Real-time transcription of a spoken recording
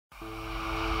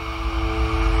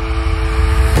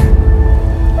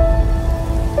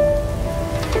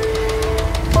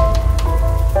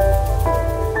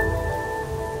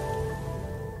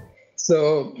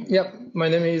So, yeah, my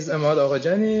name is Emad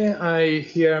Aghajani. I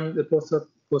here am the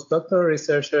postdoctoral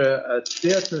researcher at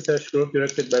SEART research group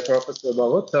directed by Professor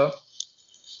Bavota.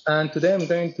 And today I'm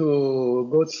going to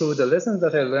go through the lessons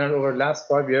that I learned over the last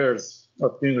 5 years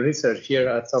of doing research here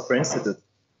at Software Institute.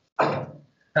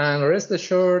 And rest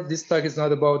assured, this talk is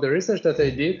not about the research that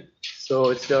I did. So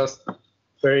it's just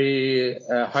very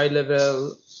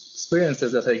high-level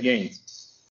experiences that I gained.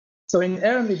 So in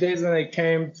early days when I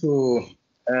came to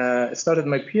started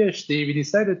my Ph.D., we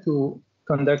decided to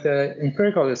conduct an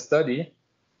empirical study.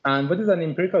 And what is an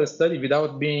empirical study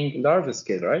without being large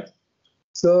scale, right?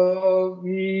 So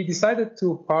we decided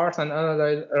to parse and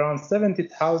analyze around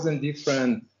 70,000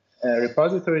 different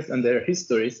repositories and their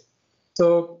histories.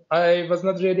 So I was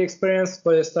not really experienced,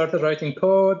 but I started writing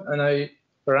code and I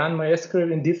ran my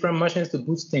script in different machines to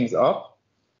boost things up.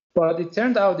 But it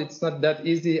turned out it's not that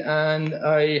easy, and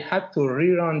I had to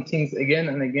rerun things again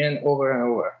and again, over and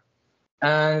over.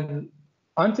 And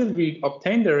until we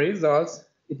obtained the results,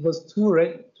 it was too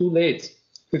late,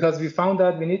 because we found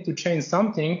out we need to change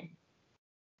something,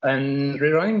 and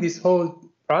rerunning this whole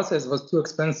process was too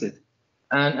expensive.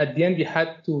 And at the end, we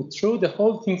had to throw the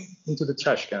whole thing into the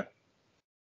trash can.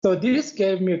 So this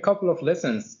gave me a couple of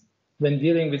lessons when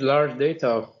dealing with large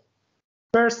data.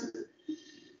 First,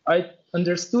 I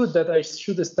understood that I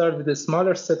should start with a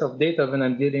smaller set of data when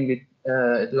I'm dealing with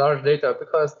large data,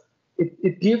 because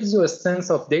it gives you a sense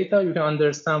of data. You can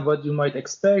understand what you might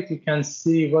expect. You can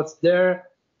see what's there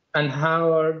and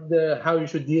how you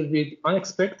should deal with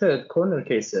unexpected corner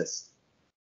cases.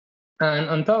 And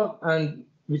on top, and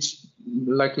which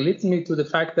like leads me to the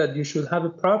fact that you should have a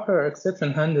proper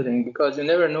exception handling, because you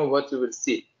never know what you will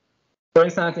see. For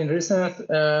instance, in recent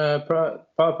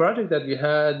project that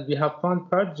we have found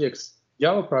projects,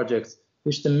 Java projects,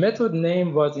 which the method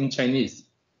name was in Chinese,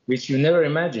 which you never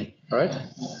imagine, right?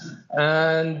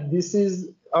 And this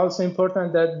is also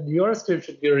important that your script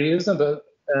should be resumable,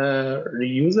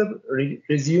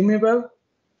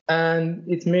 and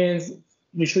it means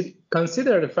you should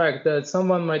consider the fact that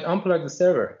someone might unplug the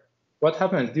server. What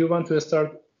happens? Do you want to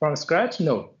start from scratch?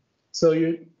 No. So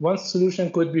one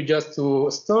solution could be just to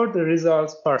store the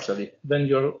results partially when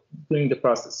you're doing the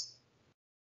process.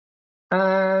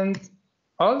 And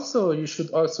also, you should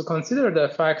also consider the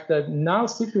fact that now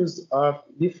CPUs are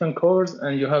different cores,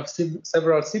 and you have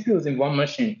several CPUs in one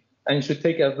machine, and you should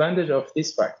take advantage of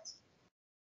this fact.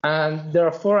 And there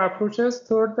are 4 approaches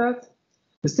toward that.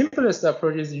 The simplest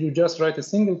approach is you just write a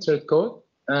single thread code,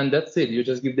 and that's it. You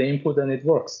just give the input and it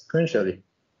works sequentially.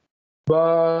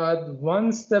 But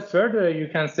one step further, you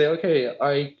can say, okay,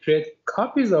 I create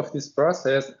copies of this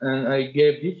process and I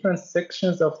gave different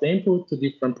sections of the input to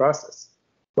different processes.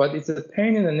 But it's a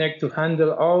pain in the neck to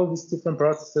handle all these different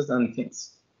processes and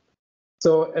things.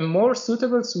 So a more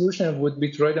suitable solution would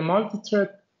be to write a multi-thread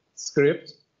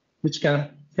script, which can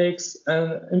take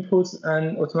inputs,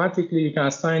 and automatically you can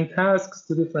assign tasks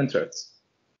to different threads.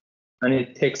 And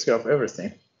it takes care of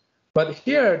everything. But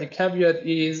here, the caveat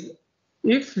is,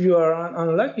 if you are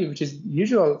unlucky, which is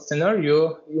usual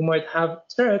scenario, you might have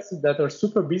threads that are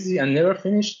super busy and never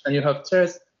finish, and you have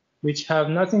threads which have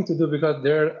nothing to do because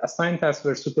their assigned tasks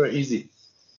were super easy.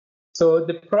 So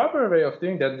the proper way of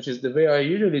doing that, which is the way I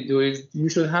usually do, is you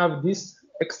should have this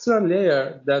extra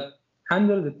layer that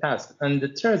handle the task, and the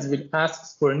threads will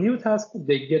ask for a new task,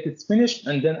 they get it finished,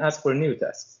 and then ask for new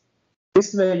tasks.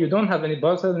 This way, you don't have any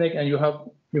bottleneck, and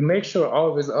you make sure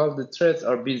always all the threads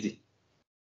are busy.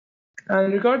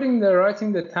 And regarding the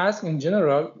writing the task in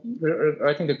general,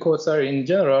 writing the code, in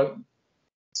general,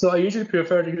 so I usually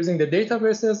prefer using the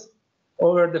databases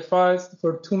over the files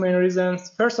for 2 main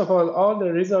reasons. First of all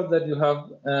the results that you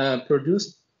have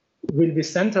produced will be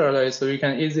centralized, so you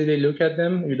can easily look at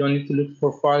them. You don't need to look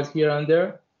for files here and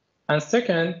there. And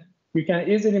second, you can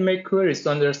easily make queries to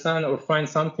understand or find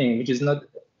something which is not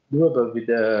doable with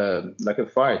like a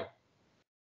file.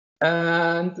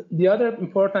 And the other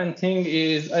important thing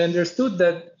is I understood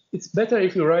that it's better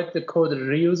if you write the code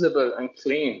reusable and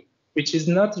clean, which is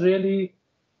not really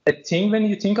a thing when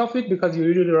you think of it, because you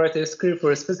usually write a script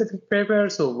for a specific paper.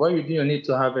 So why do you need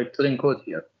to have a clean code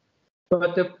here?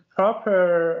 But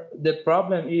the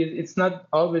problem is it's not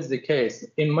always the case.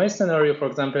 In my scenario, for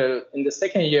example, in the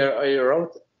second year, I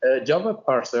wrote a Java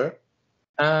parser,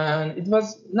 and it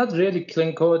was not really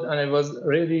clean code, and it was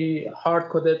really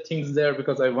hard-coded things there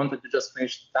because I wanted to just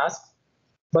finish the task.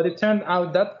 But it turned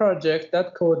out that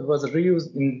code was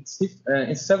reused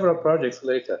in several projects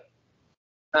later.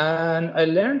 And I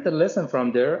learned a lesson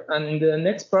from there. And in the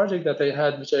next project that I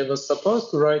had, which I was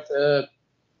supposed to write a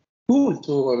tool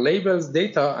to labels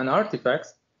data and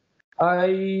artifacts,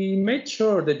 I made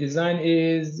sure the design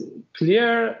is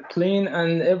clear, clean,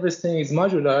 and everything is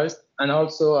modularized. And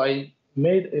also I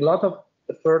made a lot of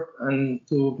effort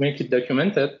to make it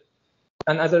documented.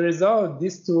 And as a result,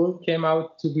 this tool came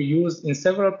out to be used in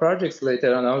several projects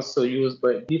later and also used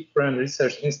by different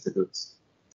research institutes.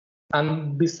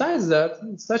 And besides that,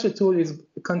 such a tool is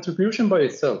a contribution by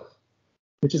itself,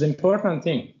 which is an important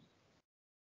thing.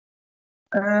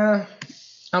 And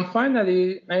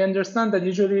finally, I understand that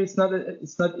usually it's not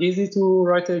easy to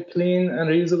write a clean and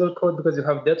reusable code because you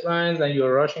have deadlines and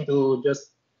you're rushing to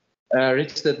just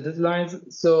reach the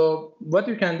deadlines. So what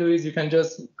you can do is you can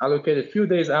just allocate a few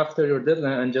days after your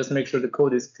deadline and just make sure the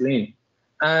code is clean.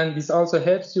 And this also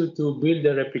helps you to build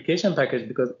a replication package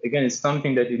because, again, it's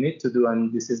something that you need to do,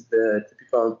 and this is the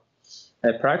typical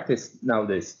practice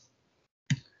nowadays.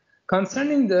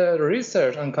 Concerning the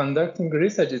research and conducting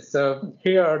research itself,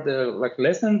 here are the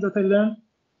lessons that I learned.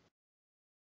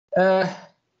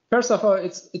 First of all,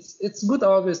 it's good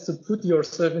always to put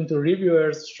yourself into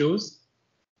reviewers' shoes,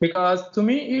 because to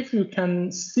me, if you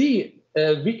can see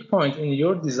a weak point in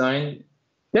your design,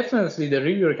 definitely the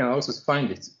reviewer can also find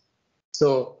it.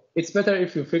 So it's better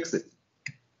if you fix it.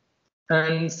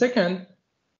 And second,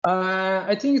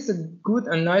 I think it's a good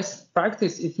and nice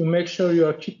practice if you make sure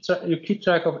you keep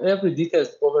track of every detail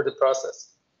over the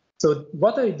process. So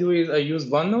what I do is I use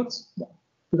OneNote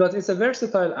because it's a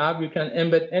versatile app. You can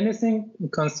embed anything,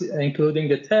 including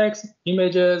the text,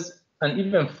 images, and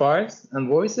even files and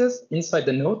voices inside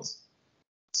the notes.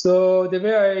 So the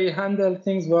way I handled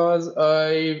things was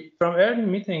from early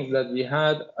meetings that we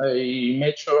had, I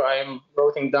made sure I'm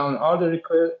writing down all the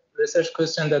research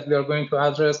questions that we are going to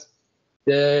address,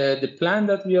 the plan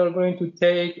that we are going to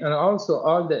take, and also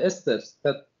all the steps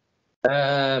that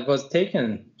was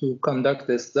taken to conduct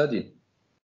the study.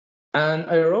 And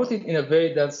I wrote it in a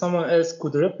way that someone else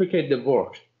could replicate the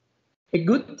work. A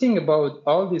good thing about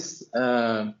all these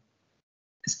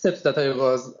steps that I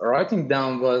was writing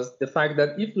down was the fact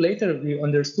that if later we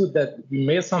understood that we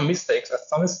made some mistakes at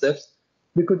some steps,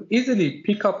 we could easily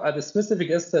pick up at the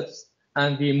specific steps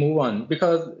and we move on.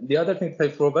 Because the other thing that I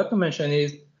forgot to mention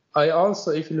is I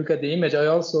also, if you look at the image, I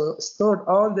also stored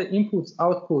all the inputs,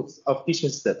 outputs of each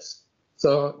steps.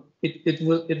 So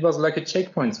it was like a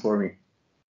checkpoint for me.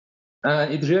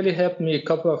 And it really helped me a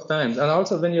couple of times. And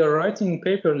also when you're writing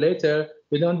paper later,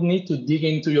 you don't need to dig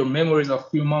into your memories of a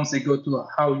few months ago to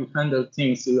how you handle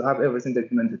things, so you have everything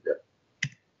documented there.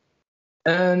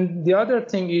 And the other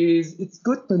thing is, it's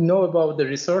good to know about the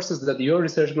resources that your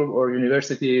research group or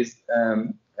university is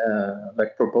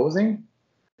proposing.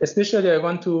 Especially, I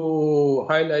want to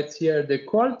highlight here the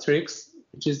Qualtrics,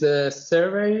 which is a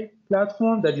survey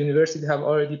platform that universities have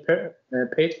already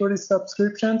paid for these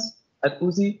subscriptions at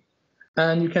AUSE.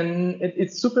 And you can,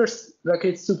 it's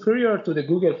superior to the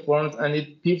Google Forms, and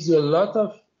it gives you a lot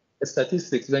of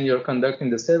statistics when you're conducting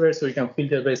the survey, so you can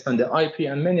filter based on the IP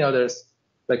and many others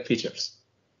features.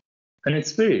 And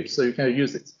it's free, so you can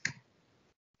use it.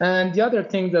 And the other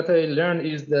thing that I learned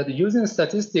is that using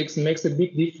statistics makes a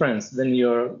big difference when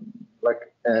you're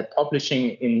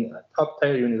publishing in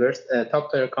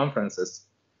top-tier conferences.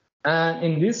 And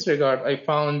in this regard, I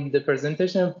found the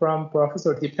presentation from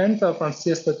Professor Dipenta from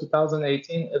CSTA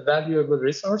 2018 a valuable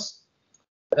resource.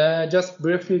 Just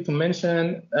briefly to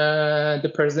mention,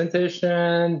 the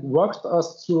presentation walked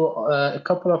us through a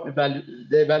couple of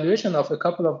the evaluation of a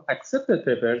couple of accepted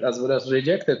papers as well as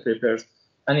rejected papers.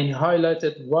 And he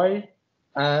highlighted why,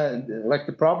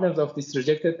 the problems of these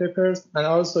rejected papers. And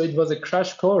also it was a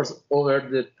crash course over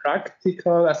the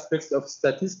practical aspects of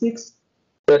statistics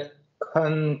that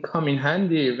can come in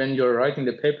handy when you're writing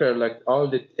the paper, like all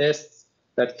the tests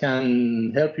that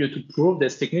can help you to prove the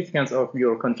significance of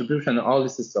your contribution and all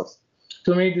this stuff.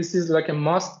 To me, this is like a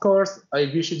must course. I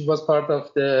wish it was part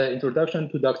of the introduction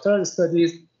to doctoral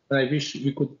studies, and I wish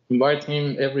we could invite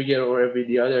him every year or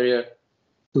every other year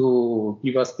to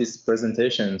give us this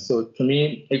presentation. So to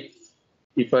me,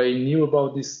 if I knew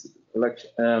about these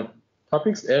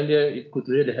topics earlier, it could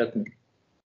really help me.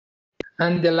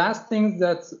 And the last thing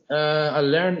that I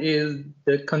learned is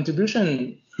the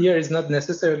contribution here is not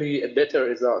necessarily a better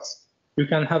results. You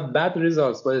can have bad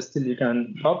results, but still you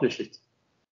can publish it.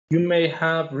 You may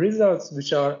have results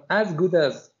which are as good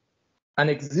as an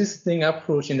existing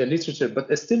approach in the literature,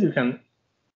 but still you can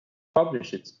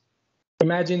publish it.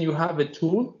 Imagine you have a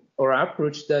tool or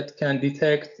approach that can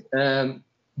detect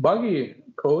buggy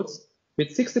codes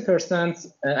with 60%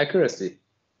 accuracy.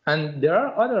 And there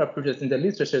are other approaches in the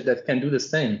literature that can do the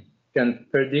same, can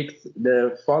predict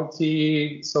the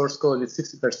faulty source code with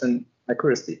 60%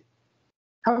 accuracy.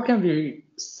 How can we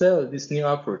sell this new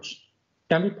approach?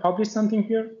 Can we publish something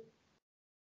here?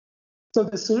 So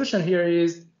the solution here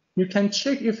is you can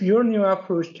check if your new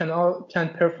approach can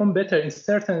perform better in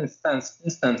certain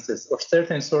instances or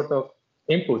certain sort of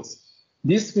inputs.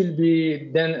 This will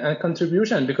be then a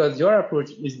contribution because your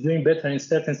approach is doing better in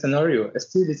certain scenario.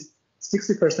 Still, it's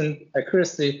 60%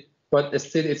 accuracy, but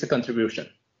still it's a contribution.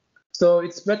 So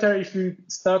it's better if you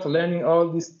start learning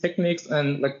all these techniques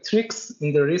and like tricks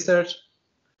in the research,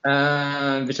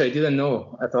 which I didn't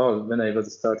know at all when I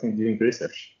was starting doing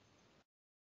research.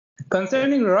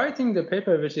 Concerning writing the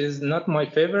paper, which is not my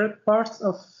favorite part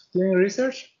of doing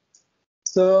research,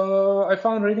 so I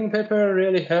found reading paper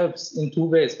really helps in two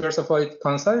ways. First of all, it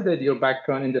consolidates your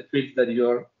background in the field that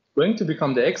you're going to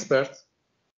become the expert,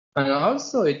 and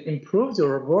also it improves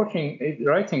your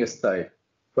writing style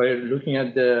by looking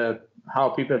at how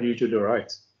people usually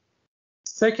write.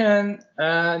 Second,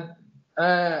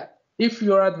 if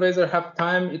your advisor have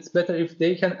time, it's better if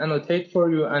they can annotate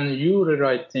for you and you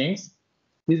rewrite things.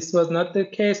 This was not the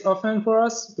case often for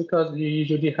us because we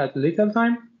usually had little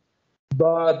time.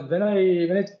 But when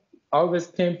it always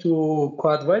came to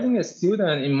co-advising a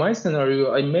student in my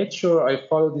scenario, I made sure I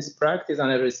followed this practice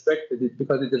and I respected it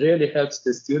because it really helps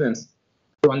the students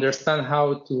to understand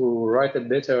how to write a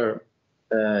better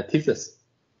thesis.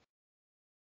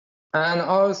 And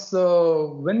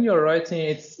also, when you're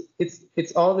writing,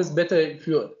 it's always better if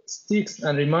you stick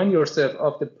and remind yourself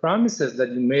of the promises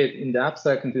that you made in the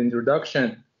abstract and the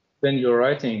introduction when you're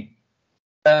writing.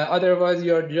 Otherwise,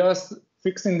 you're just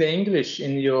fixing the English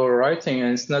in your writing,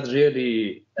 and it's not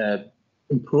really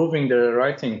improving the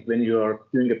writing when you're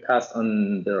doing a pass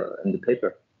on the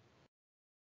paper.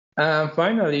 And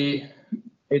finally,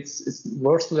 it's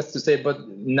worthless to say, but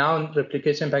now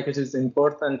replication package is an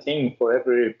important thing for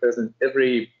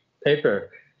every paper.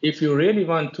 If you really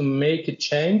want to make a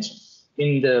change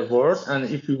in the world, and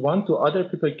if you want to other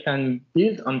people can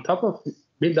build up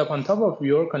on top of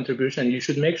your contribution, you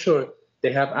should make sure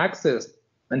they have access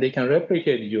and they can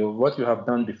replicate what you have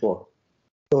done before.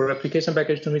 So replication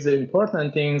package to me is an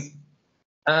important thing.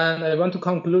 And I want to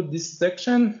conclude this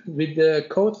section with the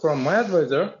quote from my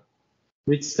advisor,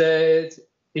 which says,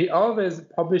 always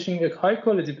publishing a high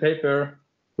quality paper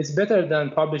is better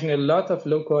than publishing a lot of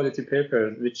low quality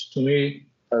papers, which to me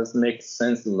makes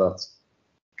sense a lot.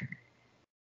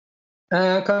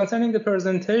 Concerning the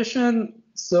presentation,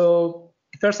 so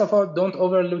first of all, don't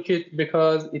overlook it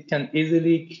because it can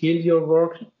easily kill your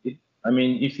work. I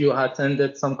mean, if you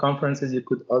attended some conferences, you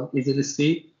could easily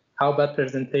see how bad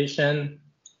presentation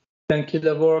can kill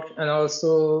the work, and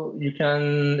also you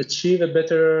can achieve a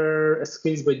better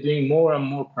skills by doing more and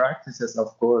more practices, of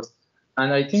course.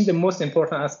 And I think the most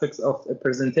important aspects of a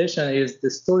presentation is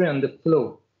the story and the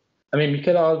flow. I mean,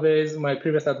 Michele my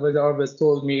previous advisor, always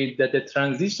told me that the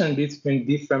transition between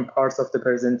different parts of the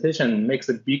presentation makes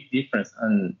a big difference,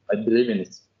 and I believe in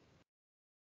it.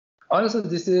 Also,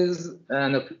 this is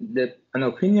an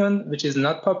opinion which is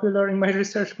not popular in my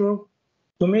research group.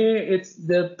 To me, it's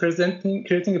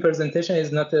creating a presentation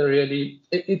is not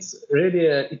it's really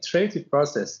an iterative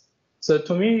process. So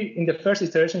to me, in the first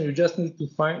iteration, you just need to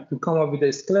come up with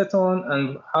a skeleton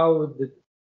and how the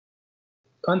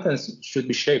contents should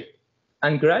be shaped.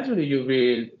 And gradually you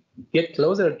will get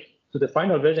closer to the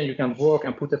final version. You can work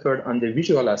and put effort on the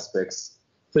visual aspects.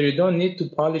 So you don't need to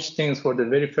polish things for the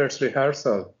very first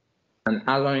rehearsal and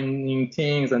aligning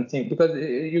things because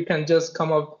you can just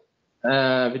come up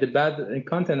with a bad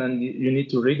content and you need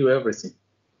to redo everything.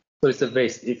 So it's a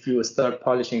waste if you start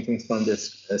polishing things from the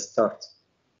start.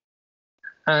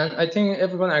 And I think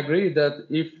everyone agrees that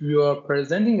if you are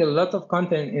presenting a lot of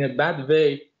content in a bad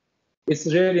way, it's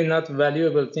really not a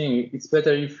valuable thing. It's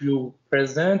better if you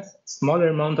present smaller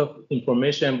amount of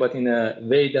information, but in a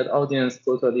way that audience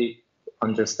totally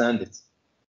understand it.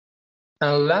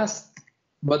 And last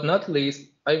but not least,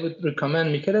 I would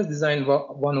recommend Michele's Design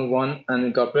 101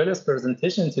 and Gabriele's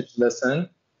presentation tips lesson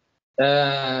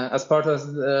as part of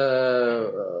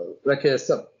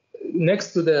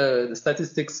next to the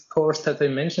statistics course that I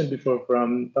mentioned before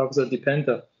from Professor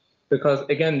Dipenta, because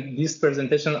again, these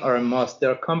presentations are a must.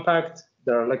 They're compact,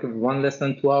 they're like one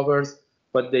lesson, 2 hours,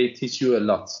 but they teach you a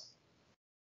lot.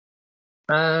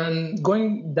 And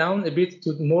going down a bit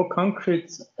to more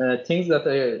concrete things that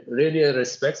I really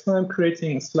respect when I'm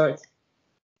creating slides.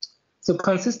 So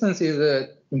consistency is an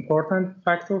important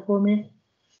factor for me.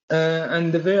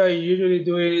 And the way I usually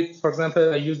do it, for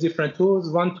example, I use different tools.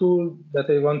 One tool that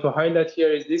I want to highlight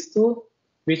here is this tool,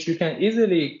 which you can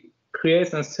easily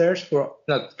create and search for,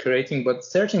 not creating, but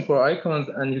searching for icons.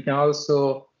 And you can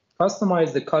also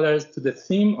customize the colors to the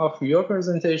theme of your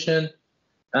presentation.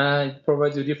 And it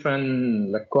provides you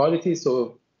different quality.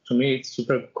 So to me, it's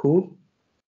super cool.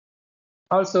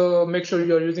 Also, make sure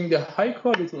you're using the high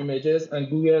quality images, and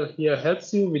Google here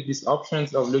helps you with these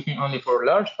options of looking only for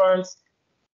large files.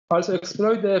 Also,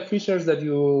 exploit the features that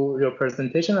your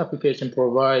presentation application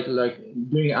provide, like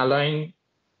doing align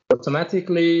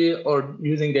automatically, or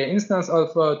using the instance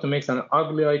alpha to make an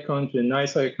ugly icon to a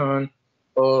nice icon,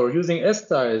 or using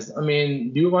styles. I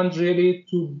mean, do you want really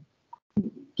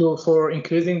for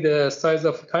increasing the size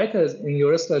of titles in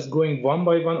your slides going one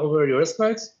by one over your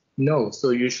slides? No, so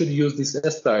you should use these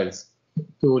styles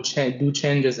to do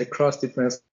changes across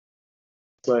different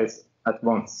slides at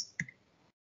once.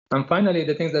 And finally,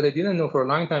 the things that I didn't know for a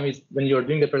long time is when you're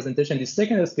doing the presentation, the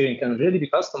second screen can really be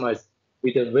customized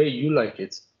with the way you like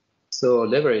it. So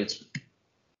leverage.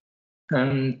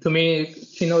 And to me,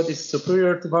 Keynote is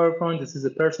superior to PowerPoint. This is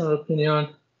a personal opinion.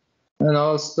 And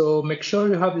also make sure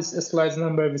you have this slides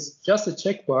number with just a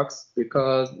checkbox,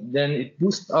 because then it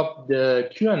boosts up the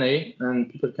Q&A and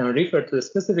people can refer to a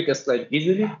specific slide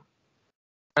easily.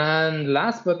 And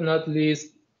last but not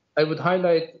least, I would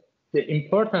highlight the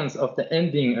importance of the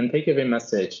ending and takeaway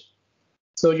message.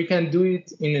 So you can do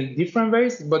it in different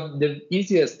ways, but the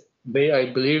easiest way,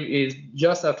 I believe, is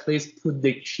just at least put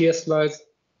the key slides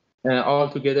all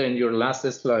together in your last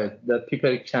slide that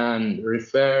people can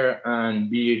refer and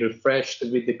be refreshed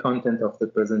with the content of the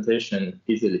presentation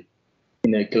easily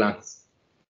in a glance.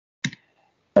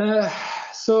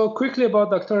 So quickly about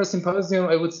Doctoral Symposium,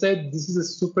 I would say this is a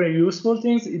super useful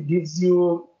thing. It gives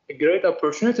you a great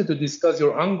opportunity to discuss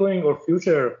your ongoing or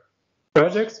future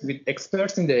projects with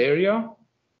experts in the area.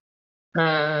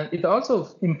 And it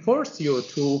also enforces you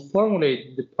to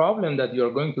formulate the problem that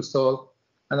you're going to solve,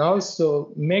 and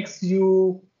also makes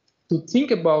you to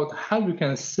think about how you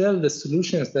can sell the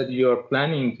solutions that you are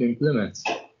planning to implement.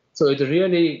 So it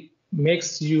really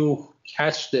makes you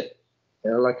catch the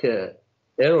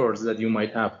errors that you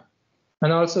might have.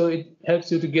 And also it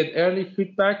helps you to get early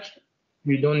feedback.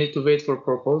 You don't need to wait for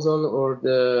proposal or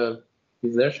the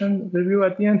dissertation review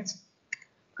at the end.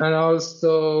 And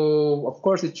also, of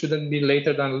course, it shouldn't be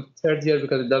later than third year,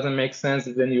 because it doesn't make sense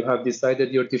when you have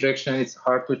decided your direction. It's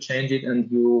hard to change it and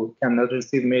you cannot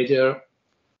receive major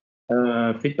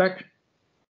feedback.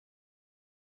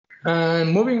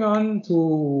 And moving on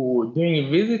to doing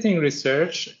visiting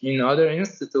research in other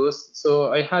institutes.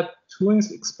 So I had two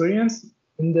experience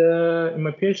in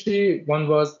my PhD. One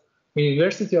was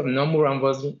University of Namur and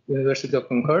was University of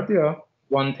Concordia.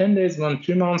 One 10 days, one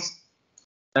 3 months.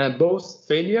 Both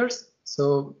failures,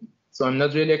 so I'm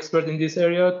not really expert in this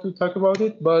area to talk about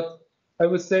it, but I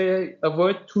would say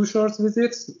avoid too short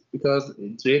visits because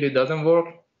it really doesn't work.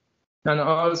 And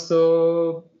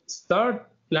also start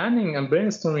planning and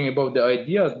brainstorming about the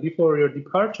ideas before your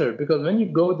departure, because when you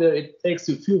go there, it takes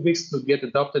you a few weeks to get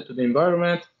adapted to the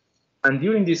environment. And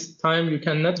during this time, you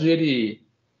cannot really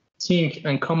think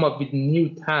and come up with new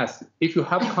tasks. If you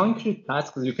have concrete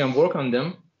tasks, you can work on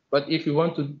them. But if you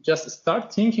want to just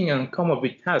start thinking and come up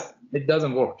with tasks, it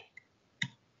doesn't work.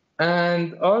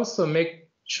 And also make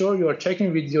sure you are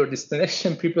checking with your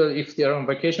destination people if they are on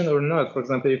vacation or not. For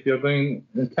example, if you're going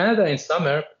in Canada in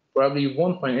summer, probably you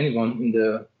won't find anyone in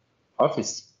the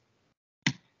office.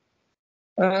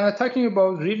 Talking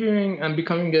about reviewing and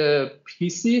becoming a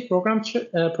PC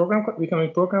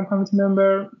becoming program committee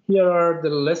member, here are the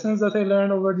lessons that I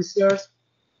learned over these years.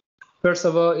 First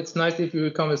of all, it's nice if you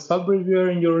become a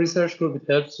sub-reviewer in your research group.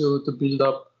 It helps you to build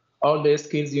up all the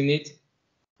skills you need.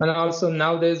 And also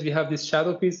nowadays we have these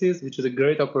shadow PCs, which is a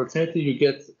great opportunity. You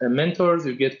get mentors,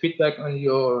 you get feedback on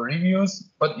your reviews.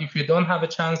 But if you don't have a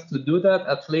chance to do that,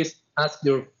 at least ask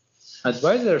your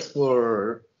advisors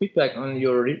for feedback on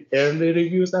your early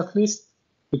reviews at least,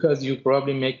 because you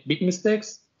probably make big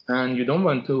mistakes and you don't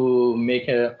want to make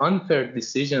an unfair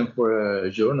decision for a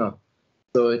journal.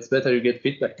 So it's better you get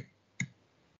feedback.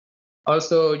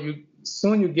 Also,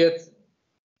 soon you get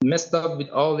messed up with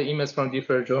all the emails from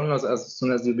different journals as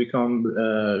soon as you become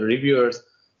reviewers.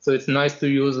 So it's nice to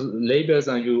use labels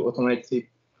and you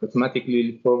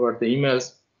automatically forward the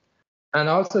emails. And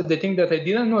also the thing that I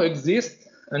didn't know exists,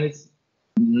 and it's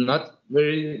not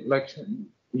very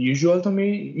usual to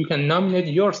me, you can nominate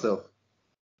yourself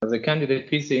as a candidate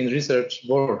PC in research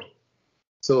board.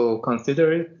 So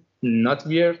consider it not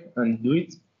weird and do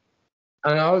it.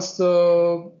 And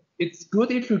also it's good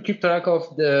if you keep track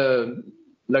of the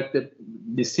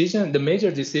major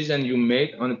decision you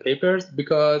made on the papers,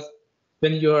 because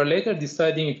when you are later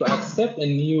deciding to accept a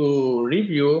new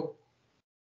review,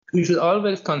 you should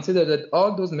always consider that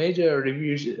all those major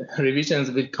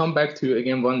revisions will come back to you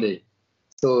again one day.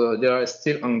 So there are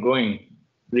still ongoing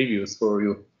reviews for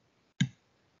you.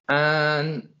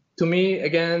 And to me,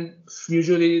 again,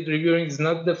 usually reviewing is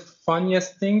not the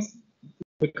funniest things,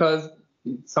 because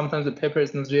sometimes the paper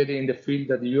is not really in the field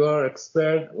that you are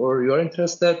expert or you are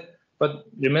interested. But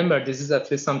remember, this is at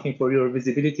least something for your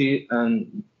visibility,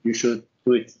 and you should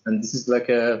do it. And this is like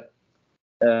a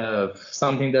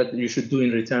something that you should do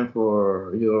in return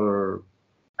for your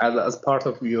as part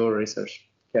of your research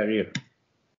career.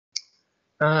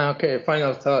 Okay,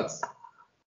 final thoughts.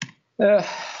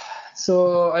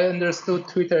 So I understood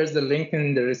Twitter is the link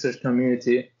in the research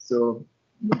community. So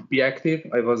be active.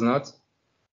 I was not.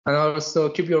 And also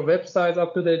keep your website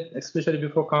up to date, especially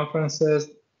before conferences.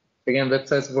 Again,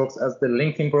 websites works as the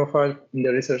LinkedIn profile in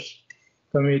the research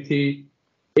community.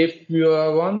 If you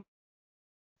want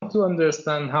to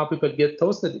understand how people get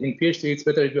toasted in PhD, it's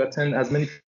better if you attend as many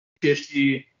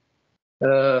PhD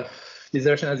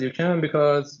dissertation as you can,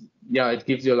 because yeah, it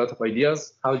gives you a lot of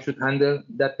ideas how you should handle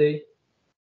that day.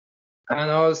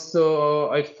 And also,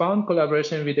 I found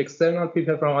collaboration with external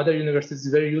people from other universities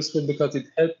very useful because it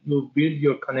helps you build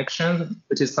your connection,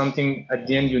 which is something at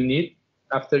the end you need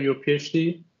after your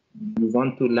PhD. You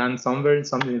want to land somewhere in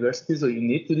some university, so you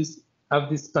need to have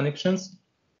these connections.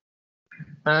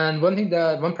 And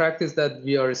one practice that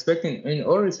we are respecting in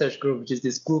our research group, which is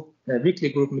this group weekly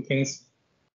group meetings,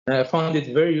 I found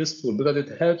it very useful because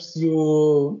it helps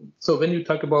you. So when you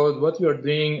talk about what you are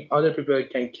doing, other people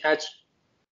can catch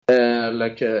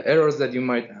errors that you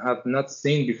might have not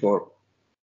seen before.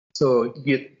 So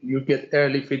you get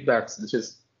early feedbacks, which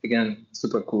is again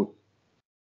super cool.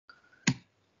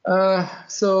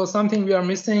 So something we are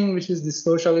missing, which is the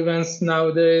social events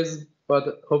nowadays,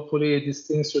 but hopefully these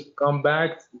things should come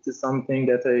back. It is something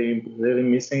that I'm really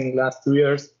missing last 2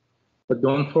 years, but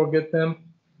don't forget them.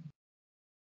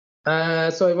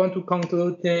 So I want to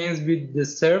conclude things with the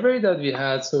survey that we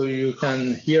had, so you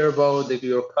can hear about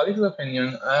your colleagues'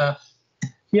 opinion.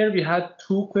 Here we had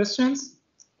 2 questions.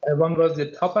 One was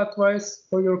the top advice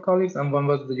for your colleagues, and one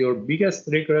was your biggest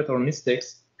regret or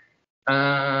mistakes.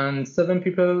 And 7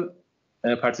 people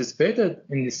participated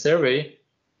in this survey.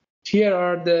 Here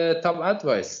are the top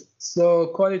advice. So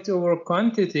quality over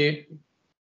quantity,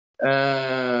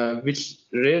 which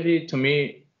really to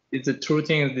me is a true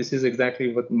thing. This is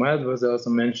exactly what Miles was also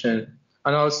mentioned.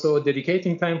 And also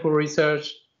dedicating time for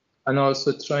research, and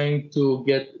also trying to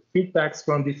get feedbacks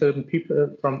from different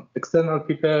people, from external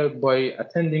people, by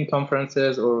attending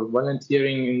conferences or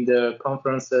volunteering in the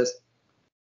conferences,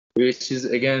 which is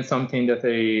again something that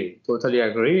I totally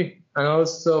agree. And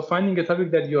also finding a topic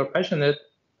that you are passionate.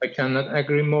 I cannot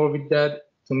agree more with that.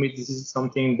 To me, this is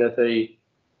something that I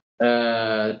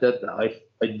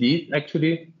did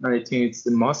actually, and I think it's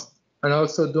a must. And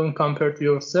also don't compare to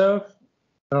yourself,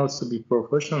 and also be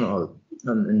professional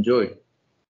and enjoy.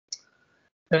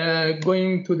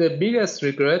 Going to the biggest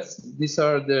regrets, these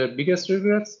are the biggest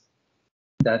regrets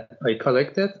that I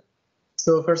collected.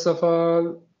 So first of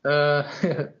all,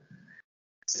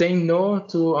 saying no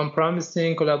to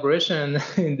unpromising collaboration.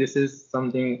 This is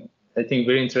something I think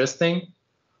very interesting.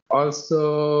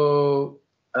 Also,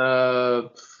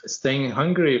 staying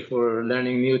hungry for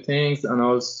learning new things, and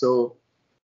also,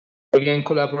 again,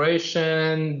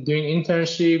 collaboration, doing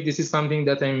internship. This is something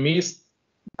that I missed,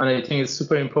 and I think it's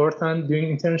super important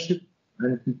doing internship,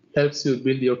 and it helps you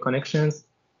build your connections.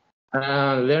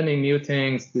 Learning new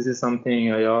things, this is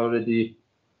something I already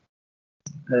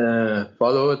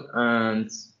followed, and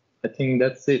I think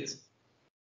that's it.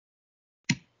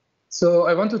 So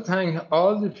I want to thank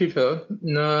all the people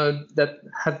that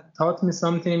have taught me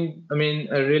something. I mean,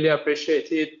 I really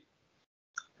appreciate it,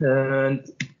 and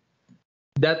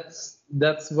that's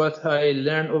what I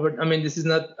learned over. I mean, this is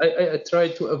not. I try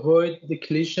to avoid the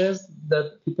cliches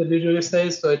that people usually say,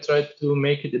 so I try to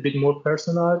make it a bit more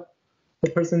personal, the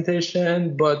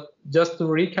presentation. But just to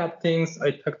recap things,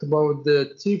 I talked about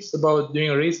the tips about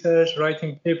doing research,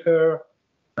 writing paper,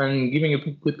 and giving a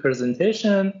good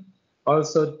presentation.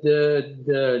 Also,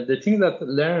 the things that I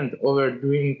learned over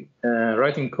doing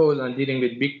writing code and dealing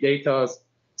with big data,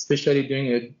 especially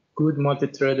doing a good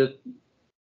multi-threaded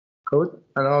code,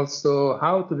 and also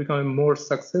how to become a more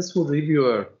successful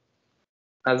reviewer,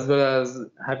 as well as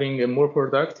having a more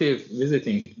productive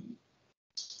visiting.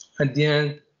 At the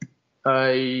end,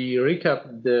 I recap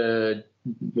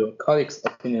your colleagues'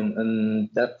 opinion, and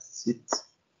that's it.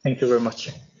 Thank you very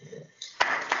much.